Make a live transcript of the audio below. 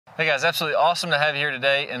Hey guys, absolutely awesome to have you here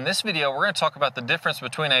today. In this video, we're going to talk about the difference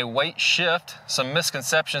between a weight shift, some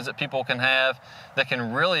misconceptions that people can have that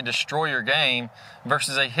can really destroy your game,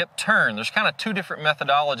 versus a hip turn. There's kind of two different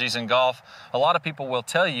methodologies in golf. A lot of people will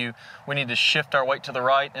tell you we need to shift our weight to the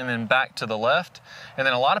right and then back to the left. And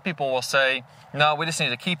then a lot of people will say, no, we just need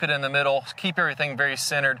to keep it in the middle, keep everything very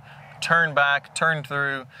centered, turn back, turn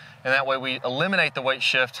through, and that way we eliminate the weight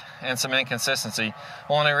shift and some inconsistency.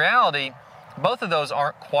 Well, in reality, both of those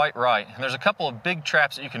aren't quite right. And there's a couple of big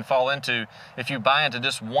traps that you can fall into if you buy into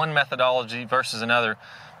just one methodology versus another.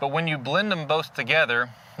 But when you blend them both together,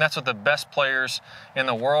 that's what the best players in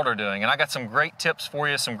the world are doing. And I got some great tips for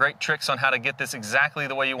you, some great tricks on how to get this exactly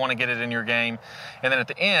the way you want to get it in your game. And then at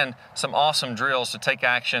the end, some awesome drills to take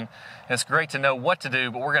action. And it's great to know what to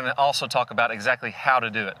do, but we're going to also talk about exactly how to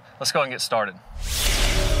do it. Let's go ahead and get started.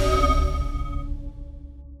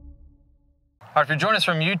 All right, if you're joining us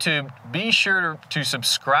from YouTube, be sure to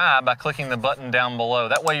subscribe by clicking the button down below.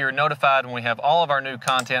 That way you're notified when we have all of our new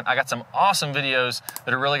content. I got some awesome videos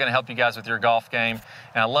that are really going to help you guys with your golf game,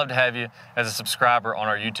 and I'd love to have you as a subscriber on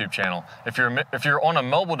our YouTube channel. If you're on a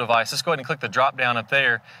mobile device, just go ahead and click the drop down up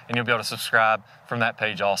there, and you'll be able to subscribe from that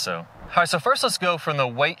page also. All right, so first let's go from the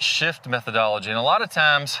weight shift methodology, and a lot of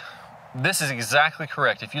times this is exactly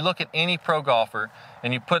correct. If you look at any pro golfer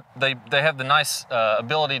and you they have the nice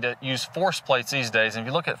ability to use force plates these days. And if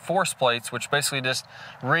you look at force plates, which basically just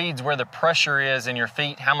reads where the pressure is in your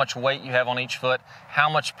feet, how much weight you have on each foot, how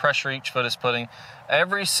much pressure each foot is putting,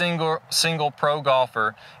 every single pro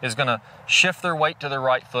golfer is going to shift their weight to the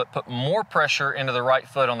right foot, put more pressure into the right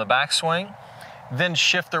foot on the backswing, then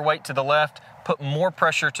shift their weight to the left, put more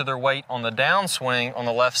pressure to their weight on the downswing on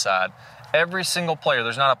the left side. Every single player,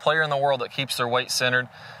 there's not a player in the world that keeps their weight centered.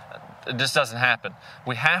 It just doesn't happen.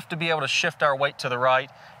 We have to be able to shift our weight to the right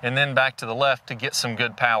and then back to the left to get some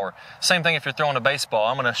good power. Same thing if you're throwing a baseball.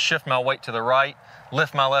 I'm going to shift my weight to the right,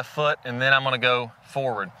 lift my left foot, and then I'm going to go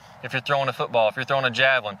forward. If you're throwing a football, if you're throwing a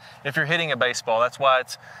javelin, if you're hitting a baseball, that's why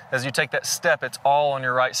as you take that step, it's all on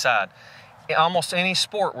your right side. In almost any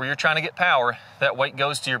sport where you're trying to get power, that weight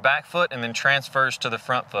goes to your back foot and then transfers to the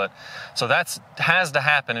front foot. So that has to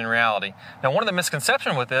happen in reality. Now, one of the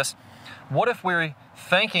misconceptions with this, what if we're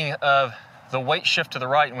thinking of the weight shift to the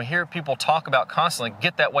right and we hear people talk about constantly,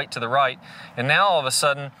 get that weight to the right, and now all of a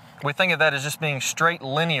sudden we think of that as just being straight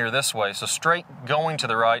linear this way, so straight going to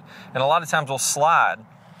the right, and a lot of times we'll slide.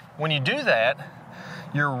 When you do that,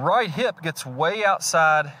 your right hip gets way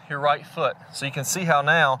outside your right foot. So you can see how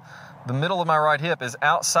now the middle of my right hip is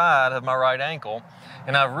outside of my right ankle,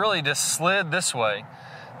 and I've really just slid this way.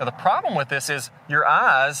 Now the problem with this is your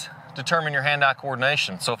eyes determine your hand-eye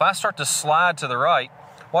coordination. So if I start to slide to the right,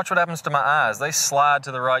 watch what happens to my eyes. They slide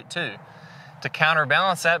to the right too. To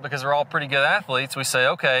counterbalance that, because we're all pretty good athletes, we say,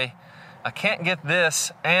 okay, I can't get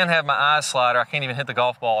this and have my eyes slide, or I can't even hit the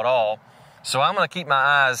golf ball at all. So I'm going to keep my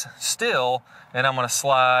eyes still, and I'm going to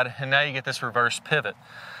slide, and now you get this reverse pivot.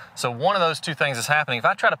 So one of those two things is happening. If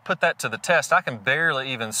I try to put that to the test, I can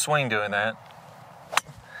barely even swing doing that.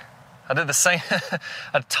 I did the same.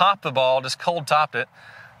 I topped the ball, just cold topped it,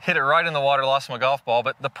 hit it right in the water, lost my golf ball.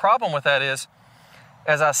 But the problem with that is,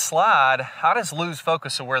 as I slide, I just lose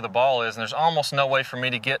focus of where the ball is, and there's almost no way for me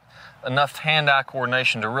to get enough hand-eye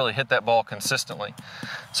coordination to really hit that ball consistently.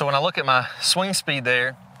 So when I look at my swing speed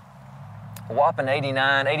there, a whopping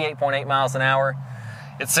 88.8 miles an hour.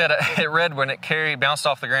 It read when it bounced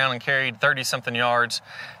off the ground and carried 30-something yards.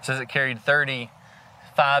 It says it carried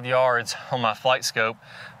 35 yards on my flight scope.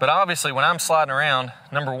 But obviously when I'm sliding around,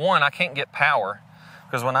 number one, I can't get power,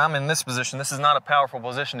 because when I'm in this position, this is not a powerful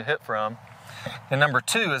position to hit from. And number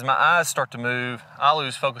two, as my eyes start to move, I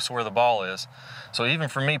lose focus of where the ball is. So even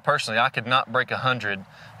for me personally, I could not break 100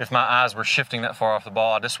 if my eyes were shifting that far off the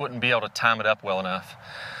ball. I just wouldn't be able to time it up well enough.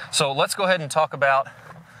 So let's go ahead and talk about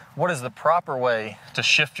what is the proper way to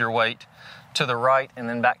shift your weight to the right and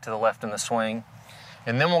then back to the left in the swing.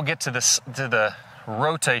 And then we'll get to the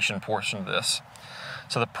rotation portion of this.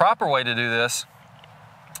 So the proper way to do this,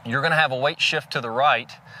 you're going to have a weight shift to the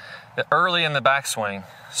right early in the backswing.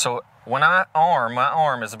 So when my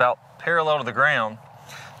arm is about parallel to the ground,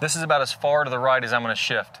 this is about as far to the right as I'm going to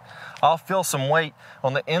shift. I'll feel some weight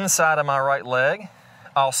on the inside of my right leg.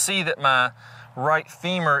 I'll see that my right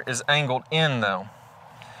femur is angled in though.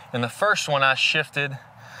 In the first one I shifted,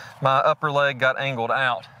 my upper leg got angled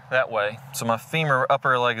out that way. So my femur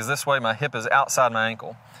upper leg is this way, my hip is outside my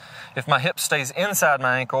ankle. If my hip stays inside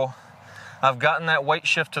my ankle, I've gotten that weight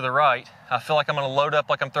shift to the right. I feel like I'm going to load up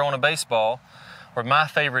like I'm throwing a baseball. Or my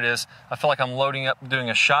favorite is, I feel like I'm loading up doing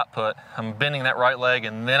a shot put. I'm bending that right leg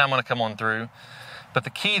and then I'm going to come on through. But the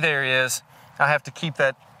key there is, I have to keep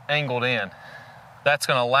that angled in. That's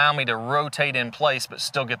going to allow me to rotate in place but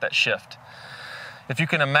still get that shift. If you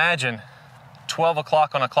can imagine 12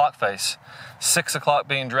 o'clock on a clock face, 6 o'clock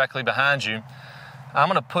being directly behind you, I'm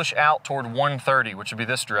going to push out toward 130, which would be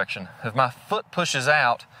this direction. If my foot pushes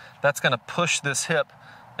out, that's going to push this hip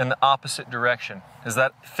in the opposite direction. As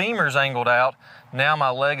that femur's angled out, now my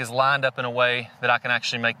leg is lined up in a way that I can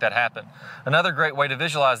actually make that happen. Another great way to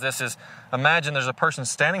visualize this is imagine there's a person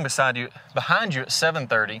standing behind you at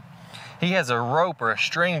 7:30. He has a rope or a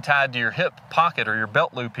string tied to your hip pocket or your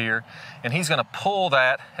belt loop here, and he's going to pull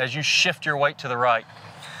that as you shift your weight to the right.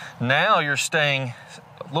 Now you're staying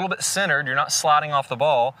a little bit centered, you're not sliding off the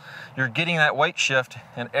ball, you're getting that weight shift,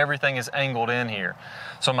 and everything is angled in here.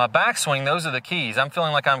 So my backswing, those are the keys. I'm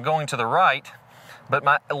feeling like I'm going to the right, but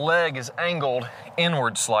my leg is angled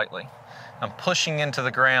inward slightly. I'm pushing into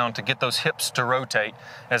the ground to get those hips to rotate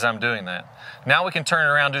as I'm doing that. Now we can turn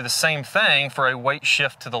around and do the same thing for a weight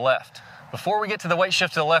shift to the left. Before we get to the weight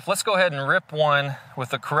shift to the left, let's go ahead and rip one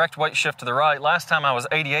with the correct weight shift to the right. Last time I was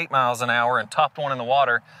 88 miles an hour and topped one in the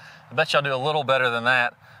water. I bet you I'll do a little better than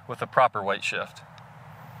that with the proper weight shift.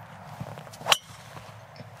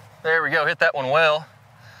 There we go, hit that one well.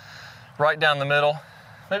 Right down the middle,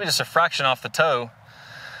 maybe just a fraction off the toe,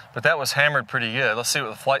 but that was hammered pretty good. Let's see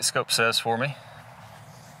what the flight scope says for me.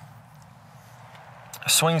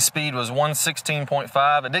 Swing speed was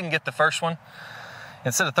 116.5. It didn't get the first one.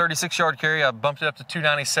 Instead of 36-yard carry, I bumped it up to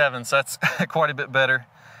 297, so that's quite a bit better.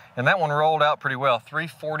 And that one rolled out pretty well,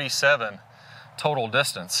 347 total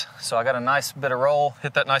distance. So I got a nice bit of roll,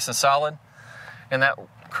 hit that nice and solid. And that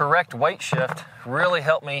correct weight shift really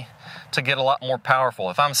helped me to get a lot more powerful.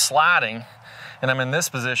 If I'm sliding and I'm in this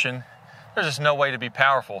position, there's just no way to be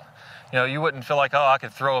powerful. You know, you wouldn't feel like, oh, I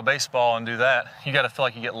could throw a baseball and do that. You got to feel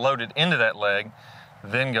like you get loaded into that leg,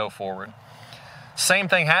 then go forward. Same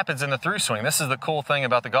thing happens in the through swing. This is the cool thing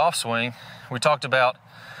about the golf swing. We talked about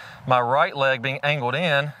my right leg being angled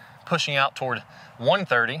in, pushing out toward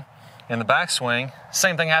 130 in the backswing.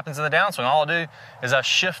 Same thing happens in the downswing. All I do is I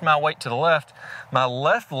shift my weight to the left. My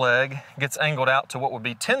left leg gets angled out to what would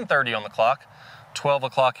be 10:30 on the clock, 12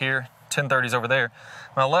 o'clock here, 10:30 is over there.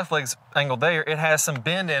 My left leg's angled there. It has some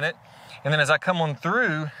bend in it. And then as I come on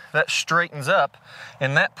through, that straightens up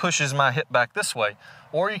and that pushes my hip back this way.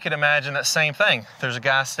 Or you could imagine that same thing. There's a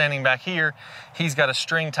guy standing back here. He's got a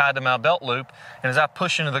string tied to my belt loop. And as I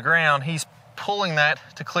push into the ground, he's pulling that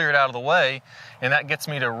to clear it out of the way. And that gets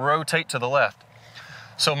me to rotate to the left.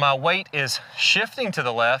 So my weight is shifting to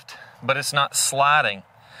the left, but it's not sliding.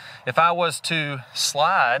 If I was to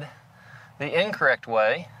slide the incorrect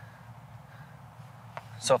way,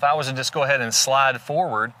 so if I was to just go ahead and slide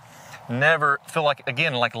forward, never feel like,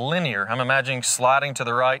 again, like linear. I'm imagining sliding to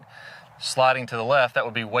the right, sliding to the left. That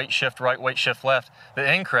would be weight shift right, weight shift left,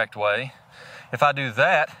 the incorrect way. If I do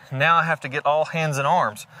that, now I have to get all hands and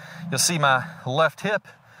arms. You'll see my left hip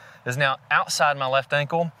is now outside my left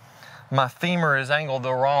ankle. My femur is angled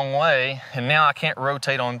the wrong way, and now I can't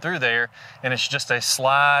rotate on through there, and it's just a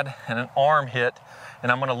slide and an arm hit,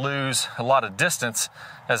 and I'm going to lose a lot of distance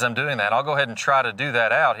as I'm doing that. I'll go ahead and try to do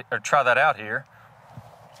that out, or try that out here.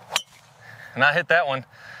 And I hit that one.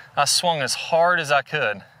 I swung as hard as I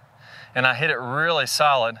could, and I hit it really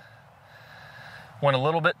solid. Went a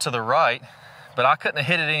little bit to the right, but I couldn't have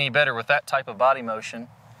hit it any better with that type of body motion.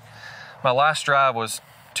 My last drive was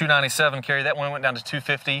 297 carry. That one went down to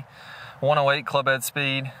 250, 108 club head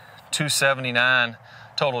speed, 279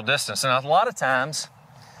 total distance. And a lot of times,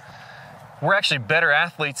 we're actually better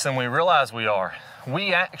athletes than we realize we are.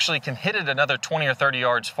 We actually can hit it another 20 or 30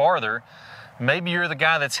 yards farther. Maybe you're the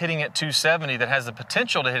guy that's hitting at 270 that has the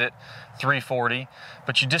potential to hit it 340,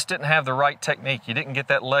 but you just didn't have the right technique. You didn't get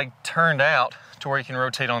that leg turned out to where you can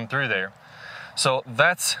rotate on through there. So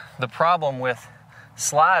that's the problem with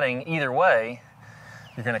sliding either way.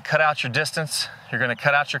 You're going to cut out your distance, you're going to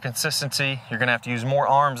cut out your consistency, you're going to have to use more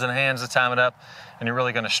arms and hands to time it up, and you're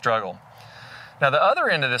really going to struggle. Now the other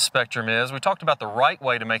end of this spectrum is, we talked about the right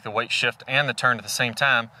way to make the weight shift and the turn at the same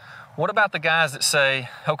time. What about the guys that say,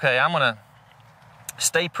 okay, I'm going to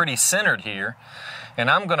stay pretty centered here, and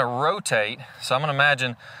I'm going to rotate. So I'm going to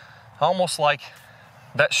imagine almost like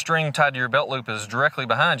that string tied to your belt loop is directly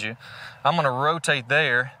behind you. I'm going to rotate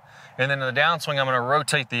there, and then in the downswing I'm going to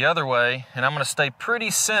rotate the other way, and I'm going to stay pretty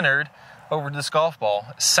centered over this golf ball.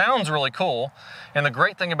 It sounds really cool, and the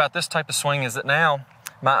great thing about this type of swing is that now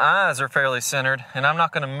my eyes are fairly centered, and I'm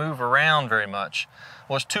not going to move around very much.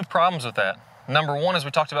 Well, there's two problems with that. Number one, as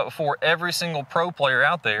we talked about before, every single pro player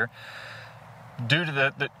out there, due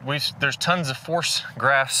to there's tons of force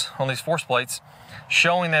graphs on these force plates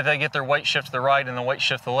showing that they get their weight shift to the right and the weight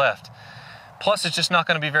shift to the left. Plus, it's just not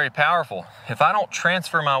going to be very powerful. If I don't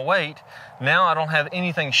transfer my weight, now I don't have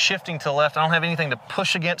anything shifting to the left. I don't have anything to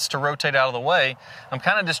push against to rotate out of the way. I'm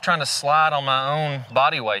kind of just trying to slide on my own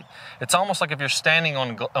body weight. It's almost like if you're standing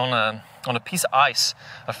on a piece of ice,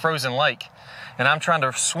 a frozen lake, and I'm trying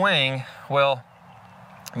to swing. Well,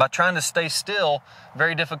 by trying to stay still,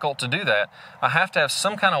 very difficult to do that. I have to have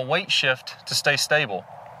some kind of weight shift to stay stable.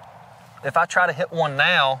 If I try to hit one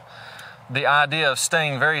now, the idea of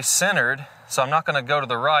staying very centered, so I'm not going to go to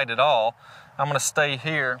the right at all. I'm going to stay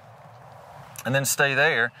here and then stay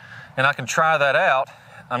there, and I can try that out.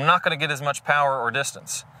 I'm not going to get as much power or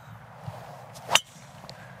distance.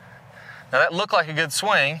 Now that looked like a good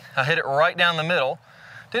swing. I hit it right down the middle.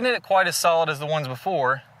 Didn't hit it quite as solid as the ones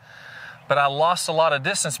before, but I lost a lot of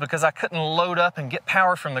distance because I couldn't load up and get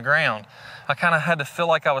power from the ground. I kind of had to feel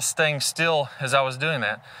like I was staying still as I was doing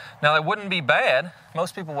that. Now that wouldn't be bad.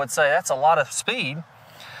 Most people would say that's a lot of speed.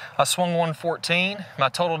 I swung 114, my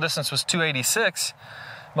total distance was 286.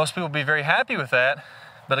 Most people would be very happy with that,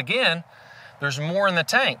 but again, there's more in the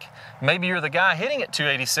tank. Maybe you're the guy hitting at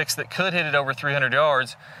 286 that could hit it over 300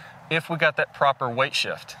 yards if we got that proper weight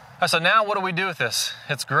shift. All right, so now what do we do with this?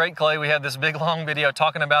 It's great, Clay. We had this big long video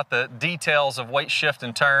talking about the details of weight shift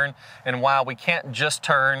and turn and why we can't just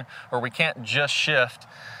turn or we can't just shift.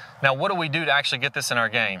 Now, what do we do to actually get this in our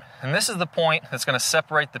game? And this is the point that's going to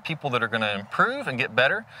separate the people that are going to improve and get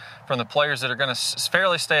better from the players that are going to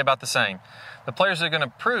fairly stay about the same. The players that are going to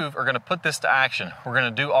improve are going to put this to action. We're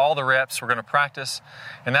going to do all the reps, we're going to practice,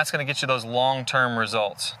 and that's going to get you those long-term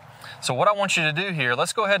results. So what I want you to do here,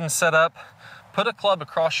 let's go ahead and set up, put a club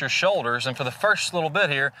across your shoulders, and for the first little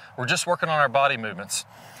bit here, we're just working on our body movements.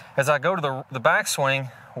 As I go to the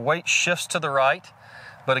backswing, weight shifts to the right,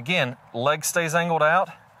 but again, leg stays angled out.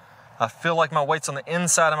 I feel like my weight's on the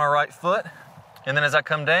inside of my right foot. And then as I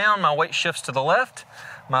come down, my weight shifts to the left.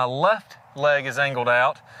 My left leg is angled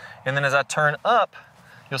out. And then as I turn up,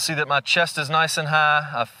 you'll see that my chest is nice and high.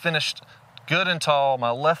 I've finished good and tall. My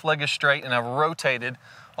left leg is straight, and I've rotated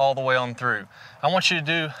all the way on through. I want you to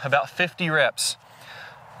do about 50 reps.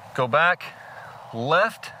 Go back,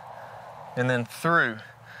 left, and then through.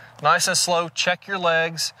 Nice and slow. Check your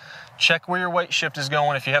legs. Check where your weight shift is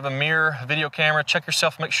going. If you have a mirror, a video camera, check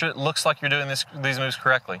yourself, make sure it looks like you're doing these moves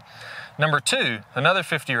correctly. Number two, another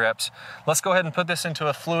 50 reps. Let's go ahead and put this into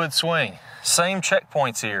a fluid swing. Same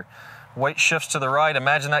checkpoints here. Weight shifts to the right.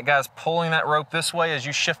 Imagine that guy's pulling that rope this way as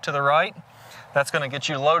you shift to the right. That's going to get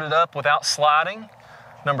you loaded up without sliding.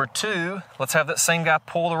 Number two, let's have that same guy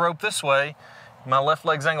pull the rope this way. My left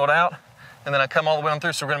leg's angled out, and then I come all the way on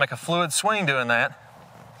through. So we're going to make a fluid swing doing that.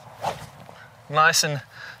 Nice and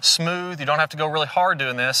smooth. You don't have to go really hard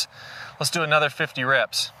doing this. Let's do another 50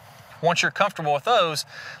 reps. Once you're comfortable with those,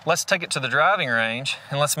 let's take it to the driving range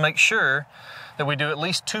and let's make sure that we do at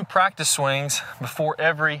least 2 practice swings before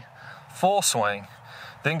every full swing.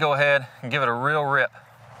 Then go ahead and give it a real rip.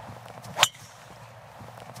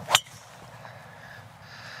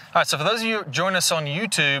 All right, so for those of you joining us on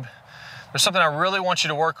YouTube, there's something I really want you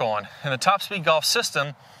to work on. In the Top Speed Golf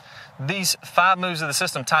system, these 5 moves of the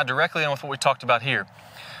system tie directly in with what we talked about here.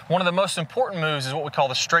 One of the most important moves is what we call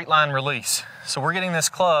the straight line release. So we're getting this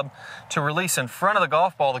club to release in front of the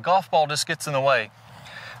golf ball just gets in the way.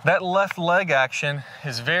 That left leg action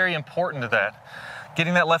is very important to that.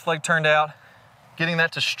 Getting that left leg turned out, getting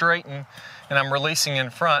that to straighten, and I'm releasing in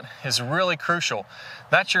front is really crucial.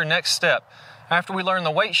 That's your next step. After we learn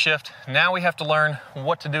the weight shift, now we have to learn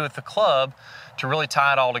what to do with the club to really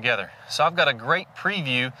tie it all together. So I've got a great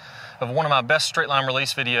preview of one of my best straight line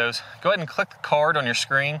release videos. Go ahead and click the card on your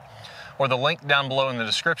screen or the link down below in the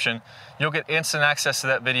description. You'll get instant access to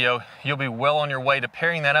that video. You'll be well on your way to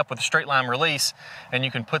pairing that up with a straight line release, and you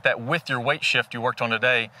can put that with your weight shift you worked on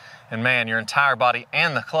today, and man, your entire body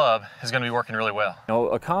and the club is going to be working really well. You know,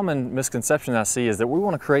 a common misconception I see is that we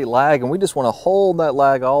want to create lag and we just want to hold that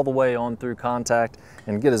lag all the way on through contact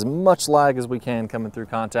and get as much lag as we can coming through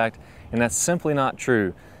contact, and that's simply not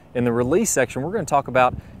true. In the release section, we're going to talk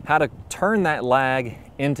about how to turn that lag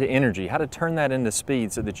into energy, how to turn that into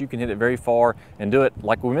speed so that you can hit it very far and do it,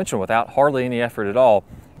 like we mentioned, without hardly any effort at all.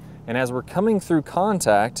 And as we're coming through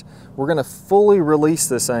contact, we're going to fully release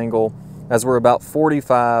this angle as we're about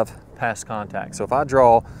 45 past contact. So if I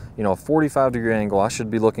draw, a 45-degree angle, I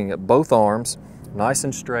should be looking at both arms, nice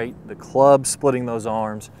and straight, the club splitting those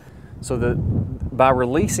arms, so that by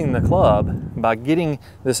releasing the club, by getting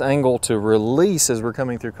this angle to release as we're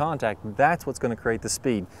coming through contact, that's what's going to create the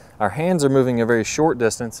speed. Our hands are moving a very short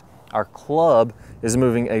distance, our club is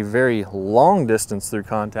moving a very long distance through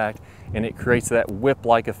contact, and it creates that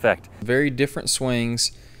whip-like effect. Very different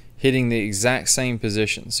swings hitting the exact same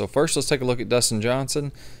position. So first let's take a look at Dustin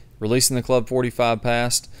Johnson. releasing the club 45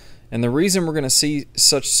 past. And the reason we're going to see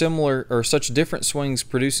such different swings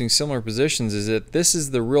producing similar positions is that this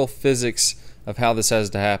is the real physics of how this has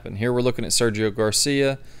to happen. Here we're looking at Sergio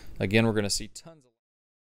Garcia. Again, we're going to see tons of